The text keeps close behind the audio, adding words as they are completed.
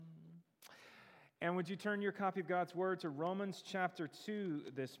And would you turn your copy of God's Word to Romans chapter 2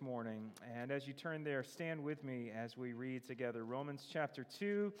 this morning? And as you turn there, stand with me as we read together. Romans chapter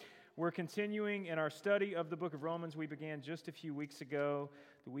 2. We're continuing in our study of the book of Romans. We began just a few weeks ago,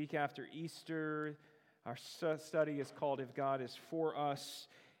 the week after Easter. Our study is called If God is For Us,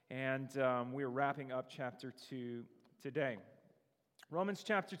 and we're wrapping up chapter 2 today. Romans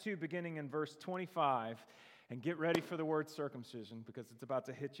chapter 2, beginning in verse 25. And get ready for the word circumcision, because it's about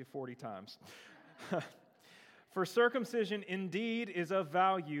to hit you 40 times. For circumcision indeed is of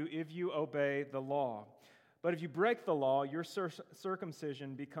value if you obey the law. But if you break the law, your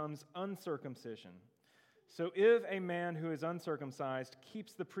circumcision becomes uncircumcision. So if a man who is uncircumcised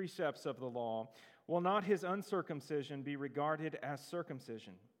keeps the precepts of the law, will not his uncircumcision be regarded as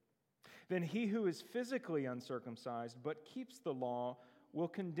circumcision? Then he who is physically uncircumcised but keeps the law will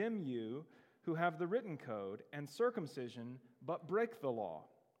condemn you who have the written code and circumcision but break the law.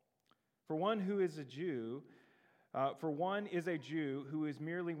 For one is a Jew who is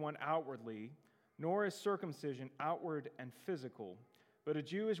merely one outwardly, nor is circumcision outward and physical, but a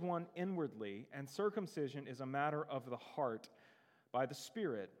Jew is one inwardly, and circumcision is a matter of the heart, by the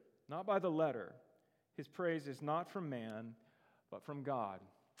Spirit, not by the letter. His praise is not from man, but from God.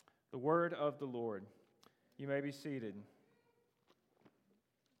 The word of the Lord. You may be seated.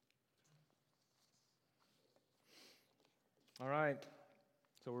 All right.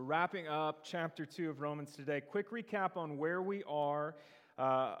 So we're wrapping up chapter 2 of Romans today. Quick recap on where we are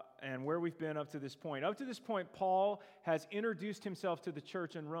and where we've been up to this point. Up to this point, Paul has introduced himself to the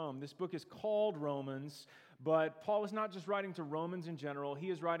church in Rome. This book is called Romans, but Paul is not just writing to Romans in general. He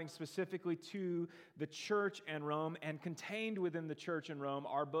is writing specifically to the church in Rome, and contained within the church in Rome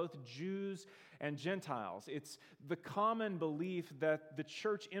are both Jews and Gentiles. It's the common belief that the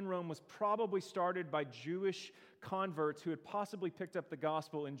church in Rome was probably started by Jewish converts who had possibly picked up the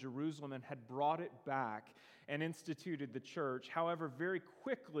gospel in Jerusalem and had brought it back and instituted the church. However, very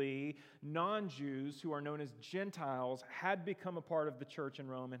quickly, non-Jews, who are known as Gentiles, had become a part of the church in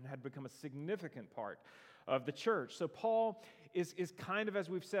Rome and had become a significant part of the church. So Paul is kind of, as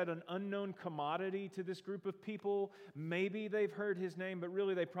we've said, an unknown commodity to this group of people. Maybe they've heard his name, but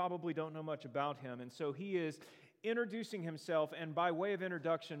really they probably don't know much about him. And so he is introducing himself, and by way of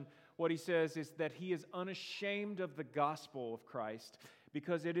introduction, what he says is that he is unashamed of the gospel of Christ,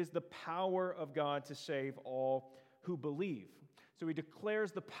 because it is the power of God to save all who believe. So he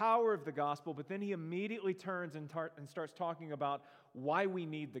declares the power of the gospel, but then he immediately turns and starts talking about why we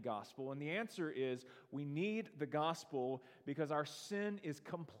need the gospel. And the answer is we need the gospel because our sin is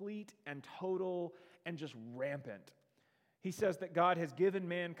complete and total and just rampant. He says that God has given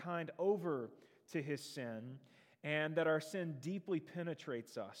mankind over to his sin, and that our sin deeply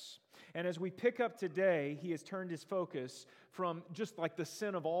penetrates us. And as we pick up today, he has turned his focus from just like the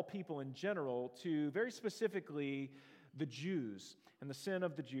sin of all people in general to very specifically the Jews and the sin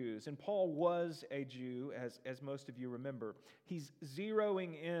of the Jews. And Paul was a Jew, as most of you remember. He's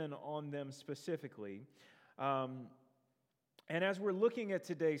zeroing in on them specifically. And as we're looking at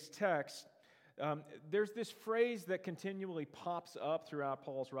today's text, there's this phrase that continually pops up throughout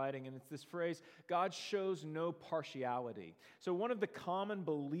Paul's writing, and it's this phrase, God shows no partiality. So one of the common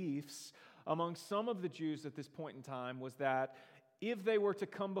beliefs among some of the Jews at this point in time was that if they were to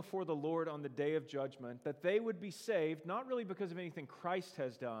come before the Lord on the day of judgment, that they would be saved, not really because of anything Christ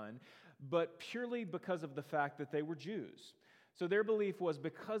has done, but purely because of the fact that they were Jews. So their belief was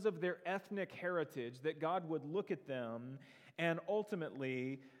because of their ethnic heritage that God would look at them and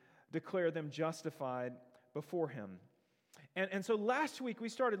ultimately declare them justified before him. And so last week we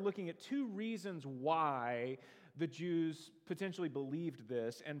started looking at two reasons why the Jews potentially believed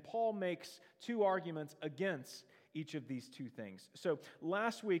this, and Paul makes two arguments against each of these two things. So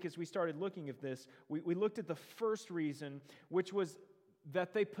last week as we started looking at this, we looked at the first reason, which was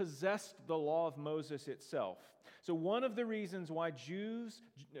that they possessed the law of Moses itself. So one of the reasons why Jews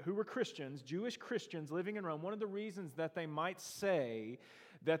who were Christians, Jewish Christians living in Rome, one of the reasons that they might say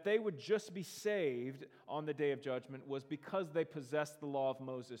that they would just be saved on the day of judgment was because they possessed the law of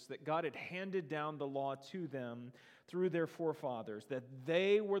Moses, that God had handed down the law to them through their forefathers, that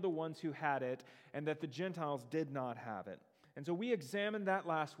they were the ones who had it, and that the Gentiles did not have it. And so we examined that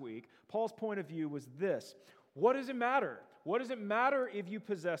last week. Paul's point of view was this: what does it matter? What does it matter if you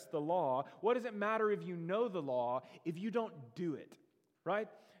possess the law? What does it matter if you know the law if you don't do it, right?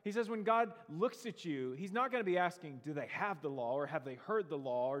 He says when God looks at you, he's not going to be asking, do they have the law, or have they heard the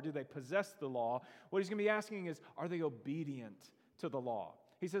law, or do they possess the law? What he's going to be asking is, are they obedient to the law?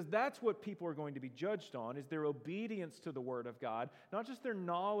 He says that's what people are going to be judged on, is their obedience to the Word of God, not just their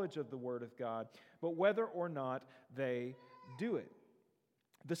knowledge of the Word of God, but whether or not they do it.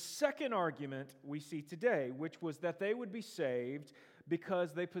 The second argument we see today, which was that they would be saved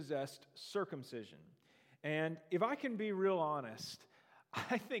because they possessed circumcision. And if I can be real honest,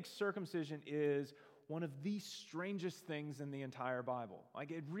 I think circumcision is one of the strangest things in the entire Bible.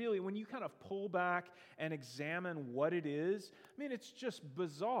 Like it really, when you kind of pull back and examine what it is, I mean, it's just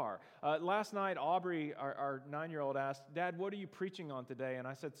bizarre. Last night, Aubrey, our 9-year-old, asked, "Dad, what are you preaching on today?" And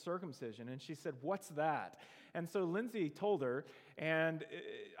I said, "Circumcision." And she said, "What's that?" And so Lindsay told her, and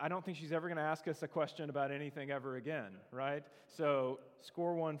I don't think she's ever going to ask us a question about anything ever again, right? So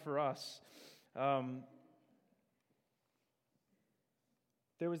score one for us.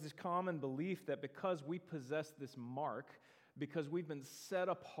 There was this common belief that because we possess this mark, because we've been set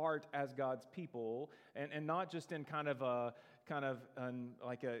apart as God's people, and not just in kind of an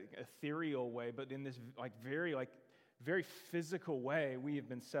ethereal way, but in this very physical way, we have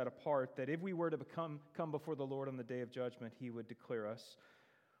been set apart, that if we were to come before the Lord on the day of judgment, He would declare us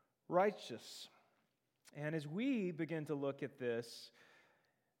righteous. And as we begin to look at this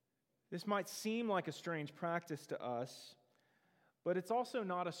might seem like a strange practice to us, but it's also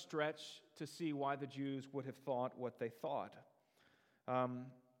not a stretch to see why the Jews would have thought what they thought.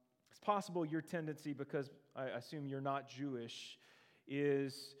 It's possible your tendency, because I assume you're not Jewish,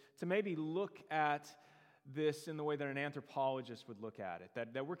 is to maybe look at this in the way that an anthropologist would look at it,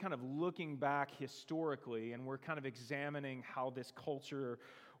 that we're kind of looking back historically and we're kind of examining how this culture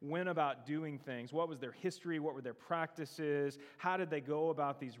went about doing things. What was their history? What were their practices? How did they go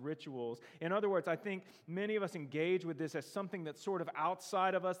about these rituals? In other words, I think many of us engage with this as something that's sort of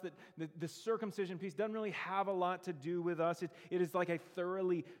outside of us, that the circumcision piece doesn't really have a lot to do with us. It is like a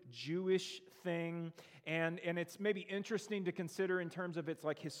thoroughly Jewish thing, and it's maybe interesting to consider in terms of its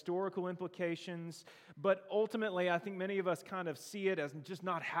like historical implications, but ultimately I think many of us kind of see it as just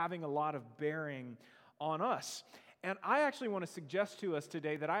not having a lot of bearing on us. And I actually want to suggest to us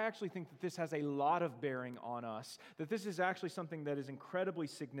today that I actually think that this has a lot of bearing on us, that this is actually something that is incredibly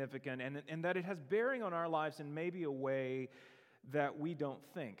significant, and that it has bearing on our lives in maybe a way that we don't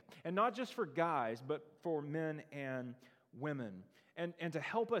think. And not just for guys, but for men and women. And to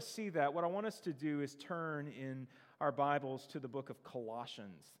help us see that, what I want us to do is turn in our Bibles to the book of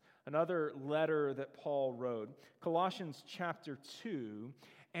Colossians, another letter that Paul wrote, Colossians chapter 2.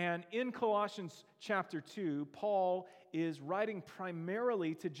 And in Colossians chapter 2, Paul is writing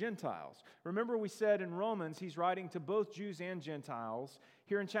primarily to Gentiles. Remember, we said in Romans, he's writing to both Jews and Gentiles.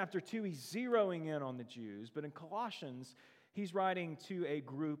 Here in chapter 2, he's zeroing in on the Jews. But in Colossians, he's writing to a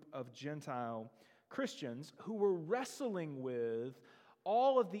group of Gentile Christians who were wrestling with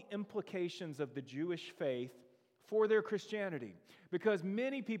all of the implications of the Jewish faith for their Christianity, because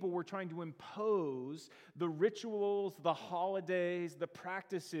many people were trying to impose the rituals, the holidays, the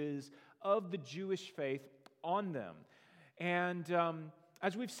practices of the Jewish faith on them. And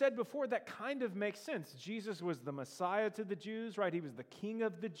as we've said before, that kind of makes sense. Jesus was the Messiah to the Jews, right? He was the King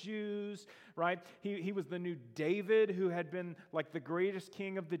of the Jews, right? He was the new David, who had been like the greatest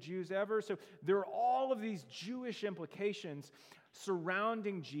king of the Jews ever. So there are all of these Jewish implications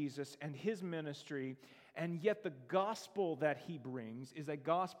surrounding Jesus and his ministry. And yet the gospel that he brings is a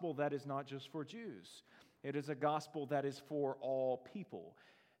gospel that is not just for Jews. It is a gospel that is for all people.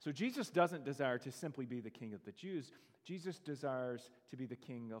 So Jesus doesn't desire to simply be the King of the Jews. Jesus desires to be the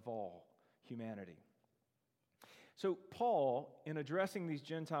King of all humanity. So Paul, in addressing these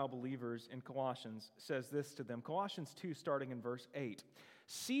Gentile believers in Colossians, says this to them. Colossians 2, starting in verse 8.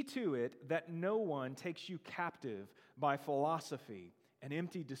 "See to it that no one takes you captive by philosophy and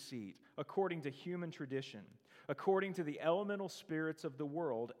empty deceit, according to human tradition, according to the elemental spirits of the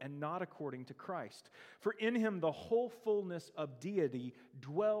world, and not according to Christ. For in him the whole fullness of deity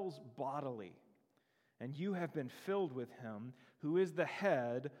dwells bodily, and you have been filled with him, who is the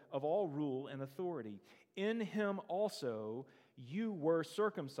head of all rule and authority. In him also you were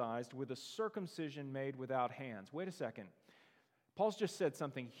circumcised with a circumcision made without hands." Wait a second. Paul's just said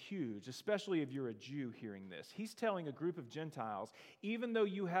something huge, especially if you're a Jew hearing this. He's telling a group of Gentiles, even though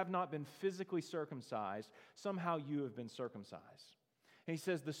you have not been physically circumcised, somehow you have been circumcised. And he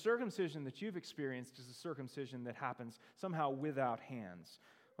says the circumcision that you've experienced is a circumcision that happens somehow without hands.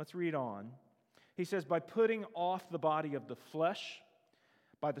 Let's read on. He says, "By putting off the body of the flesh,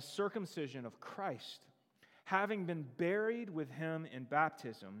 by the circumcision of Christ, having been buried with him in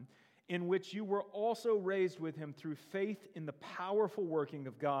baptism, in which you were also raised with him through faith in the powerful working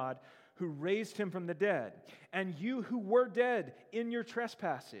of God, who raised him from the dead. And you who were dead in your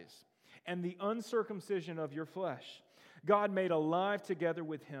trespasses and the uncircumcision of your flesh, God made alive together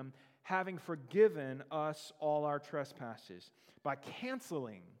with him, having forgiven us all our trespasses, by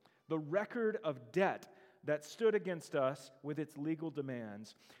canceling the record of debt that stood against us with its legal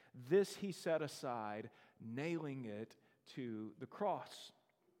demands. This he set aside, nailing it to the cross.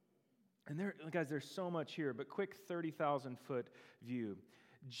 And guys, there's so much here, but quick 30,000-foot view.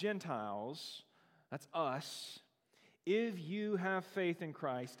 Gentiles, that's us, if you have faith in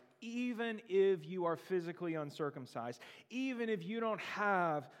Christ, even if you are physically uncircumcised, even if you don't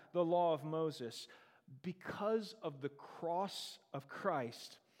have the law of Moses, because of the cross of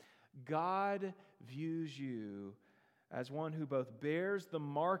Christ, God views you as one who both bears the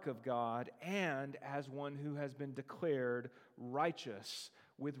mark of God and as one who has been declared righteous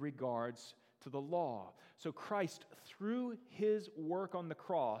with regards to the law. So Christ, through his work on the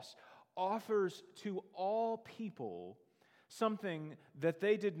cross, offers to all people something that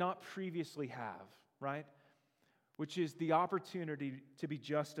they did not previously have, right? Which is the opportunity to be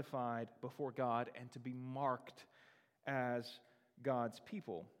justified before God and to be marked as God's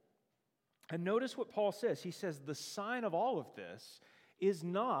people. And notice what Paul says. He says the sign of all of this is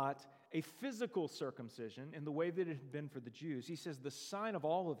not a physical circumcision in the way that it had been for the Jews. He says the sign of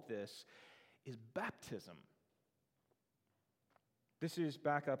all of this is baptism. This is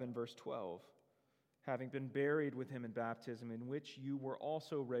back up in verse 12. Having been buried with him in baptism, in which you were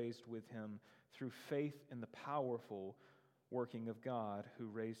also raised with him through faith in the powerful working of God who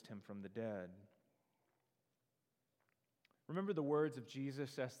raised him from the dead. Remember the words of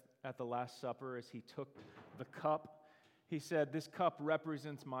Jesus at the Last Supper as he took the cup? He said, "This cup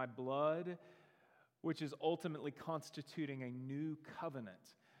represents my blood, which is ultimately constituting a new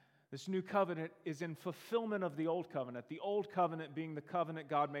covenant." This new covenant is in fulfillment of the old covenant. The old covenant being the covenant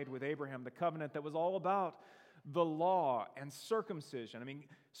God made with Abraham, the covenant that was all about the law and circumcision. I mean,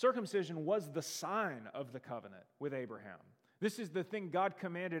 circumcision was the sign of the covenant with Abraham. This is the thing God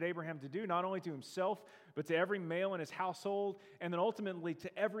commanded Abraham to do, not only to himself, but to every male in his household, and then ultimately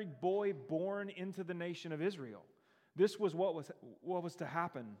to every boy born into the nation of Israel. This was what was to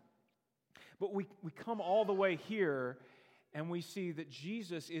happen. But we come all the way here, and we see that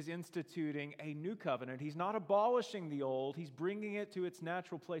Jesus is instituting a new covenant. He's not abolishing the old. He's bringing it to its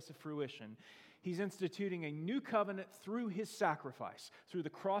natural place of fruition. He's instituting a new covenant through his sacrifice, through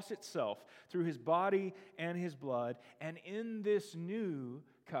the cross itself, through his body and his blood. And in this new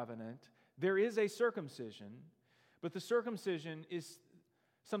covenant, there is a circumcision, but the circumcision is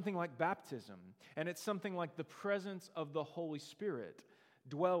something like baptism, and it's something like the presence of the Holy Spirit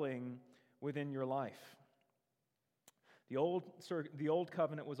dwelling within your life. The old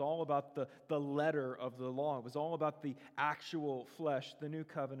covenant was all about the letter of the law. It was all about the actual flesh. The new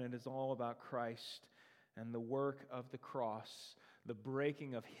covenant is all about Christ and the work of the cross, the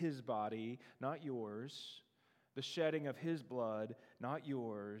breaking of his body, not yours, the shedding of his blood, not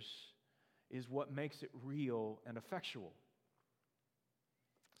yours, is what makes it real and effectual.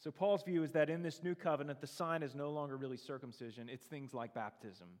 So Paul's view is that in this new covenant, the sign is no longer really circumcision. It's things like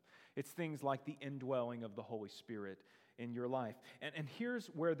baptism. It's things like the indwelling of the Holy Spirit in your life. And here's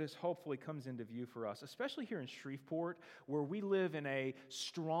where this hopefully comes into view for us, especially here in Shreveport, where we live in a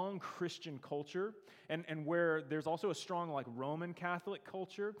strong Christian culture and where there's also a strong like Roman Catholic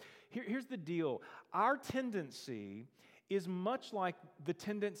culture. Here's the deal. Our tendency is much like the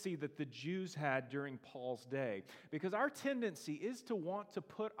tendency that the Jews had during Paul's day, because our tendency is to want to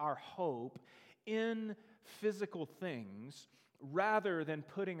put our hope in physical things rather than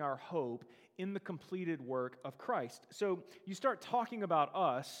putting our hope in the completed work of Christ. So you start talking about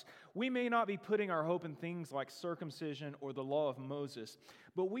us, we may not be putting our hope in things like circumcision or the law of Moses,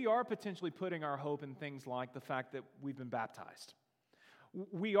 but we are potentially putting our hope in things like the fact that we've been baptized.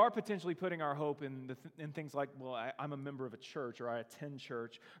 We are potentially putting our hope in things like, well, I'm a member of a church, or I attend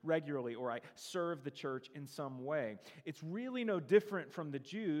church regularly, or I serve the church in some way. It's really no different from the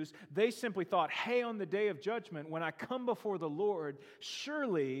Jews. They simply thought, hey, on the day of judgment, when I come before the Lord,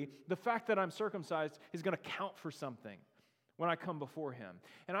 surely the fact that I'm circumcised is going to count for something when I come before him.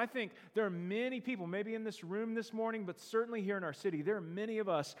 And I think there are many people, maybe in this room this morning, but certainly here in our city, there are many of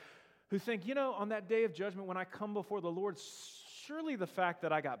us who think, on that day of judgment, when I come before the Lord, surely the fact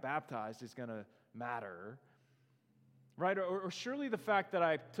that I got baptized is going to matter, right? Or surely the fact that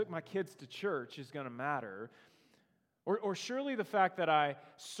I took my kids to church is going to matter. Or surely the fact that I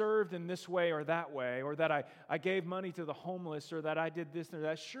served in this way or that way, or that I gave money to the homeless, or that I did this or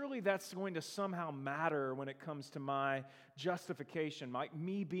that, surely that's going to somehow matter when it comes to my justification,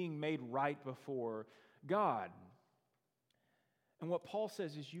 me being made right before God. And what Paul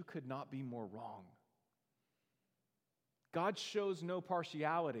says is you could not be more wrong. God shows no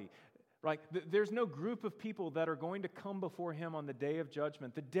partiality. Right? There's no group of people that are going to come before him on the day of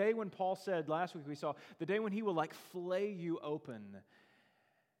judgment. The day when Paul said, last week we saw, the day when he will flay you open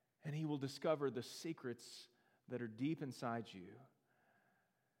And he will discover the secrets that are deep inside you.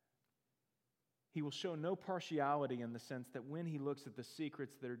 He will show no partiality in the sense that when he looks at the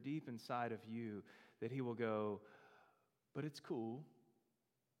secrets that are deep inside of you, that he will go, but it's cool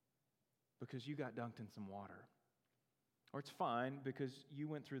because you got dunked in some water. Or it's fine because you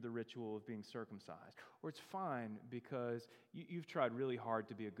went through the ritual of being circumcised. Or it's fine because you've tried really hard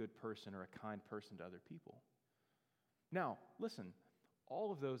to be a good person or a kind person to other people. Now, listen, all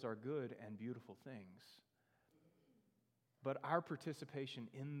of those are good and beautiful things. But our participation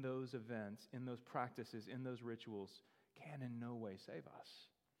in those events, in those practices, in those rituals can in no way save us.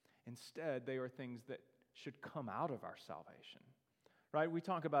 Instead, they are things that should come out of our salvation. Right? We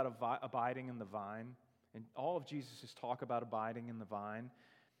talk about abiding in the vine, and all of Jesus' talk about abiding in the vine.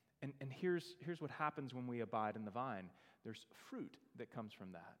 And here's what happens when we abide in the vine. There's fruit that comes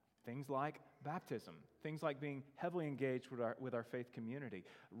from that. Things like baptism, things like being heavily engaged with our faith community,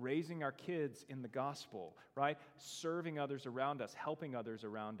 raising our kids in the gospel, right? Serving others around us, helping others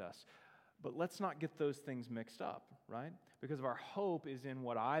around us. But let's not get those things mixed up, right? Because if our hope is in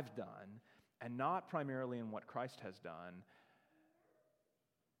what I've done and not primarily in what Christ has done,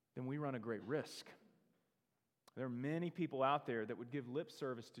 then we run a great risk. There are many people out there that would give lip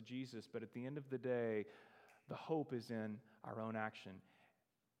service to Jesus, but at the end of the day, the hope is in our own action.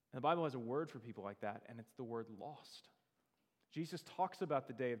 And the Bible has a word for people like that, and it's the word lost. Jesus talks about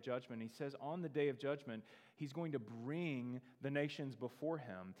the day of judgment. He says on the day of judgment, he's going to bring the nations before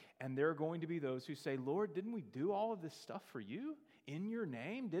him, and there are going to be those who say, Lord, didn't we do all of this stuff for you in your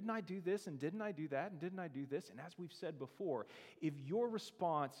name? Didn't I do this, and didn't I do that, and didn't I do this? And as we've said before, if your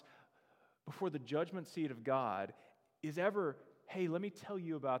response before the judgment seat of God is ever, hey, let me tell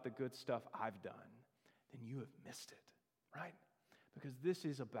you about the good stuff I've done, then you have missed it, right? Because this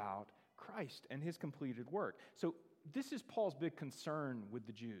is about Christ and his completed work. So this is Paul's big concern with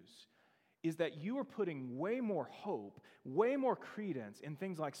the Jews, is that you are putting way more hope, way more credence in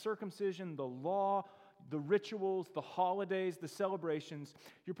things like circumcision, the law, the rituals, the holidays, the celebrations.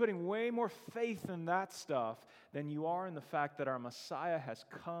 You're putting way more faith in that stuff than you are in the fact that our Messiah has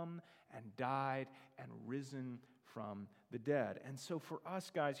come and died and risen from the dead. And so for us,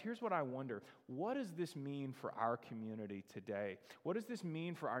 guys, here's what I wonder. What does this mean for our community today? What does this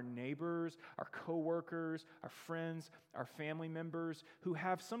mean for our neighbors, our coworkers, our friends, our family members who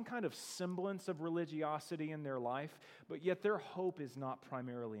have some kind of semblance of religiosity in their life, but yet their hope is not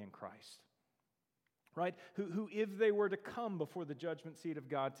primarily in Christ? Right? Who, if they were to come before the judgment seat of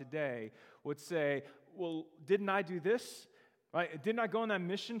God today, would say, well, didn't I do this? Right? Didn't I go on that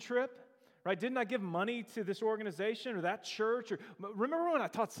mission trip? Right? Didn't I give money to this organization or that church? Or remember when I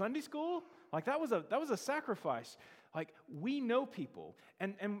taught Sunday school? Like that was a sacrifice. Like we know people,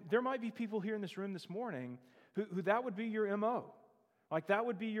 and there might be people here in this room this morning who that would be your MO. Like that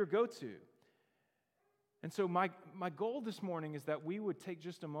would be your go-to. And so my goal this morning is that we would take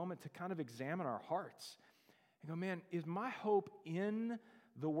just a moment to kind of examine our hearts and go, man, is my hope in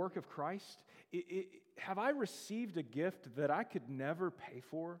the work of Christ? Have I received a gift that I could never pay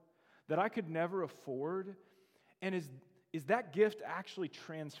for, that I could never afford? And is that gift actually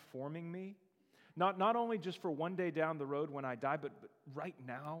transforming me? Not only just for one day down the road when I die, but right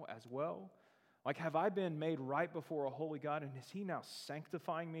now as well? Like, have I been made right before a holy God, and is he now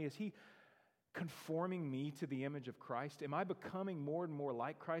sanctifying me? Is he conforming me to the image of Christ? Am I becoming more and more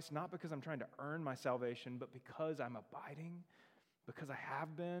like Christ, not because I'm trying to earn my salvation, but because I'm abiding, because I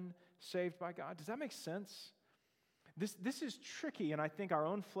have been saved by God? Does that make sense? This is tricky, and I think our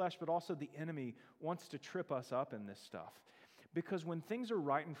own flesh, but also the enemy wants to trip us up in this stuff. Because when things are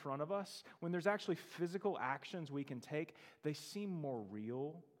right in front of us, when there's actually physical actions we can take, they seem more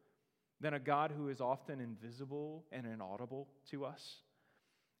real than a God who is often invisible and inaudible to us.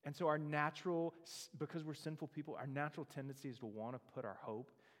 And so because we're sinful people, our natural tendency is to want to put our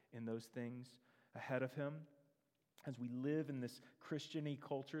hope in those things ahead of him. As we live in this Christian-y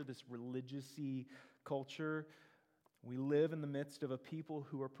culture, this religious-y culture, we live in the midst of a people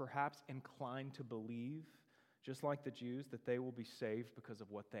who are perhaps inclined to believe, just like the Jews, that they will be saved because of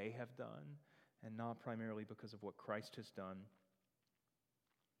what they have done and not primarily because of what Christ has done.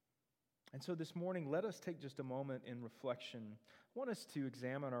 And so this morning, let us take just a moment in reflection. I want us to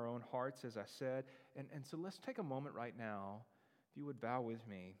examine our own hearts, as I said. And so let's take a moment right now, if you would bow with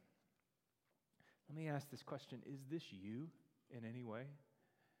me. Let me ask this question. Is this you in any way?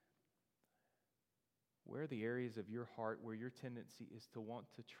 Where are the areas of your heart where your tendency is to want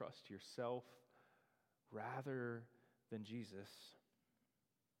to trust yourself rather than Jesus?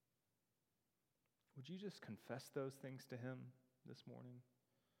 Would you just confess those things to him this morning?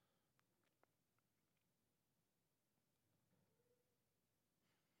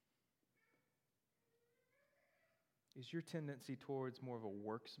 Is your tendency towards more of a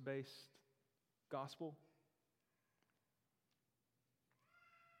works-based gospel?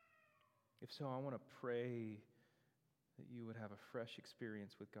 If so, I want to pray that you would have a fresh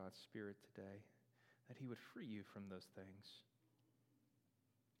experience with God's Spirit today, that He would free you from those things.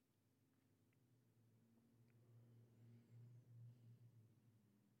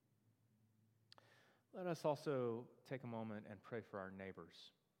 Let us also take a moment and pray for our neighbors.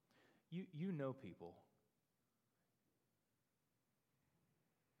 You know people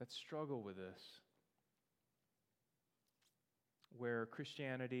that struggle with this, where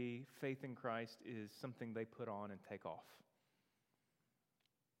Christianity, faith in Christ, is something they put on and take off.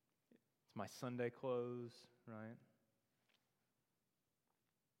 It's my Sunday clothes, right?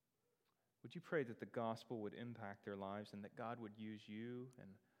 Would you pray that the gospel would impact their lives and that God would use you and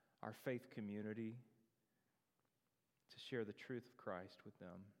our faith community to share the truth of Christ with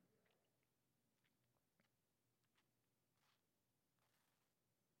them?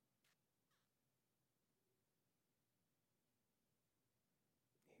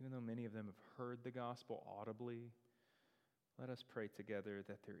 Even though many of them have heard the gospel audibly, let us pray together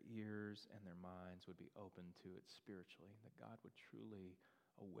that their ears and their minds would be open to it spiritually, that God would truly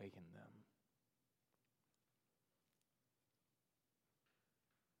awaken them.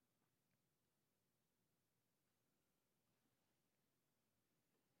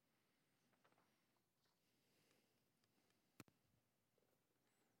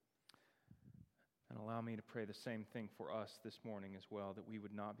 And allow me to pray the same thing for us this morning as well, that we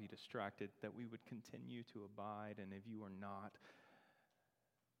would not be distracted, that we would continue to abide, and if you are not,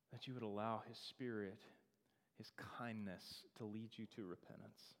 that you would allow His Spirit, His kindness to lead you to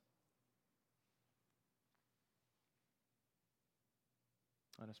repentance.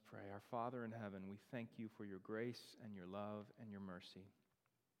 Let us pray. Our Father in heaven, we thank you for your grace and your love and your mercy.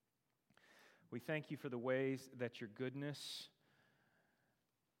 We thank you for the ways that your goodness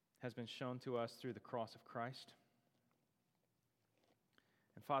has been shown to us through the cross of Christ.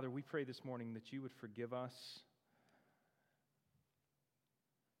 And Father, we pray this morning that you would forgive us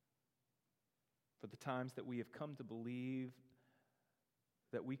for the times that we have come to believe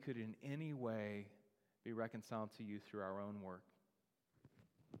that we could in any way be reconciled to you through our own work.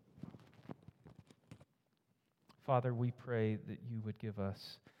 Father, we pray that you would give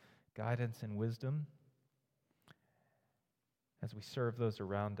us guidance and wisdom as we serve those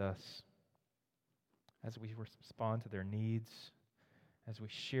around us, as we respond to their needs, as we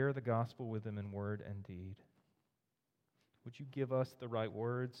share the gospel with them in word and deed. Would you give us the right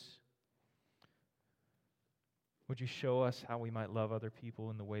words? Would you show us how we might love other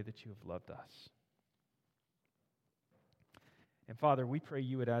people in the way that you have loved us? And Father, we pray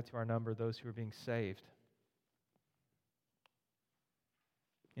you would add to our number those who are being saved.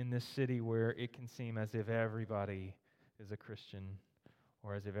 In this city where it can seem as if everybody is a Christian,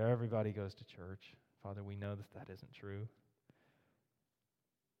 or as if everybody goes to church. Father, we know that that isn't true.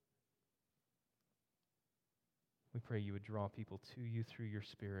 We pray you would draw people to you through your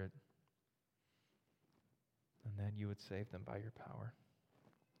Spirit, and then you would save them by your power.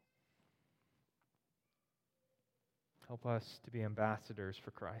 Help us to be ambassadors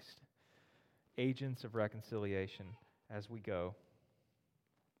for Christ, agents of reconciliation as we go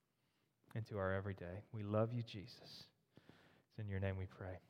into our everyday. We love you, Jesus. It's in your name we pray.